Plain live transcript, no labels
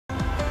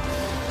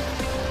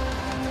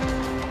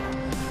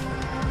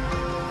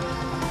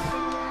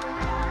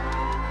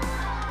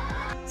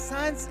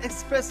Science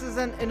Express is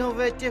an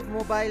innovative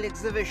mobile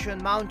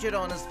exhibition mounted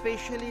on a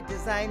specially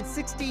designed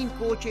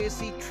 16-coach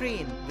AC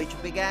train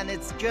which began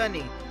its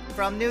journey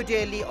from New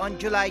Delhi on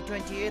July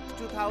 28,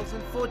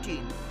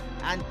 2014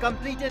 and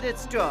completed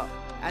its tour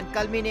and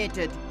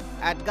culminated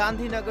at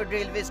Gandhinagar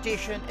railway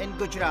station in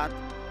Gujarat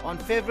on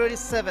February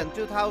 7,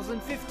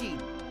 2015.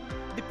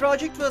 The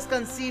project was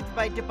conceived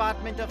by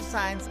Department of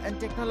Science and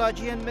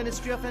Technology and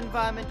Ministry of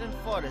Environment and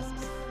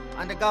Forests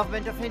under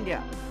Government of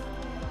India.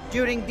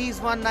 During these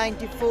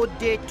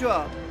 194-day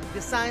tour,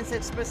 the Science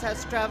Express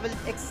has travelled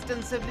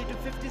extensively to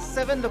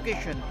 57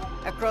 locations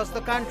across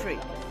the country.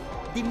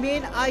 The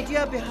main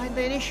idea behind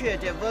the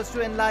initiative was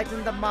to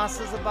enlighten the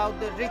masses about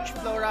the rich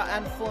flora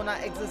and fauna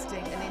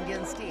existing in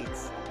Indian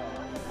states.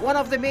 One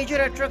of the major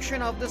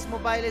attractions of this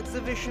mobile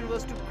exhibition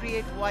was to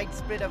create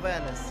widespread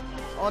awareness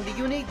on the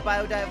unique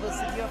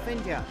biodiversity of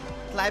India,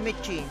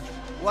 climate change,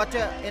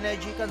 water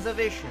energy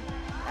conservation,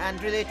 and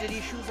related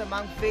issues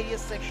among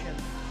various sections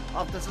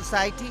of the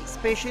society,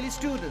 especially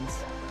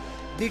students.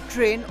 The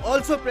train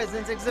also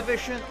presents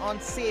exhibition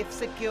on safe,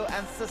 secure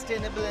and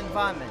sustainable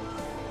environment,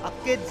 a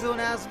kid zone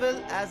as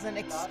well as an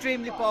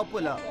extremely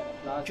popular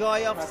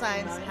Joy of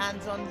Science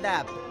hands-on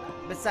lab,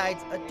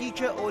 besides a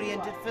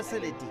teacher-oriented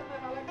facility.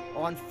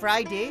 On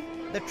Friday,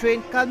 the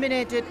train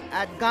culminated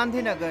at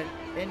Gandhinagar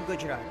in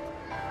Gujarat.